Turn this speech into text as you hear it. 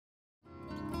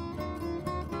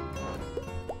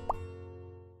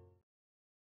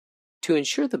To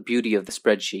ensure the beauty of the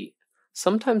spreadsheet,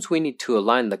 sometimes we need to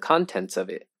align the contents of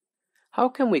it. How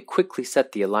can we quickly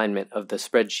set the alignment of the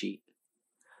spreadsheet?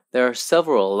 There are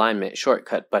several alignment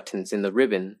shortcut buttons in the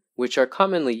ribbon which are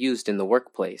commonly used in the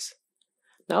workplace.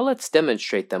 Now let's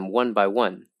demonstrate them one by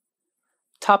one.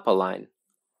 Top align.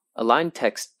 Align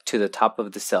text to the top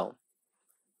of the cell.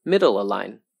 Middle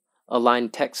align. Align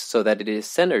text so that it is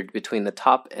centered between the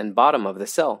top and bottom of the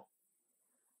cell.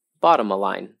 Bottom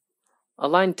align.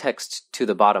 Align text to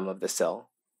the bottom of the cell.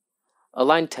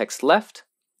 Align text left.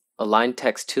 Align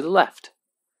text to the left.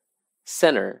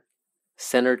 Center.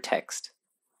 Center text.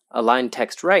 Align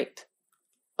text right.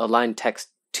 Align text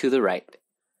to the right.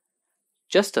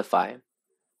 Justify.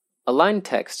 Align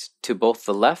text to both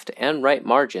the left and right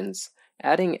margins,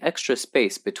 adding extra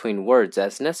space between words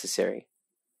as necessary.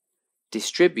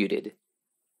 Distributed.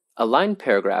 Align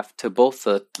paragraph to both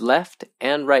the left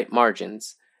and right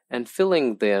margins and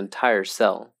filling the entire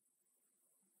cell.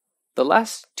 The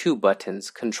last two buttons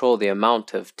control the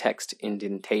amount of text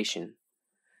indentation.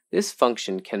 This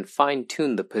function can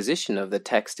fine-tune the position of the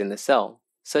text in the cell,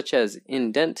 such as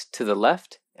indent to the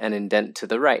left and indent to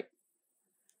the right.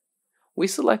 We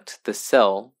select the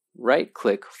cell,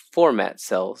 right-click Format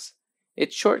Cells.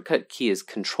 Its shortcut key is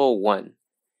Ctrl+1.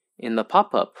 In the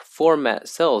pop-up Format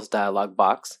Cells dialog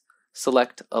box,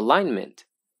 select Alignment.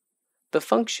 The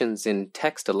functions in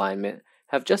text alignment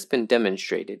have just been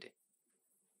demonstrated.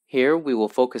 Here we will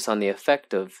focus on the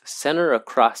effect of Center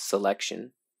Across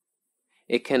selection.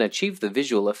 It can achieve the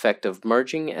visual effect of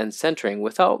merging and centering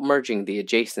without merging the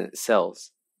adjacent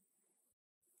cells.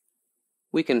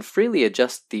 We can freely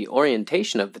adjust the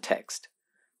orientation of the text.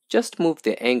 Just move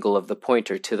the angle of the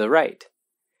pointer to the right.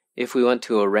 If we want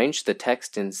to arrange the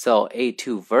text in cell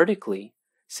A2 vertically,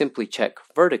 simply check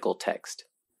Vertical Text.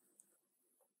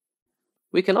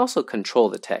 We can also control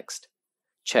the text.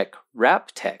 Check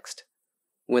Wrap Text.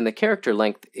 When the character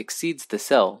length exceeds the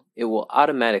cell, it will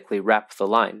automatically wrap the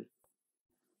line.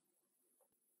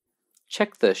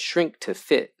 Check the Shrink to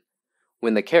Fit.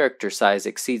 When the character size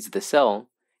exceeds the cell,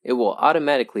 it will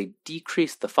automatically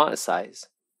decrease the font size.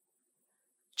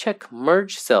 Check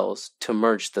Merge Cells to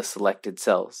merge the selected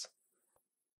cells.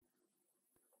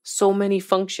 So many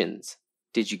functions.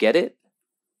 Did you get it?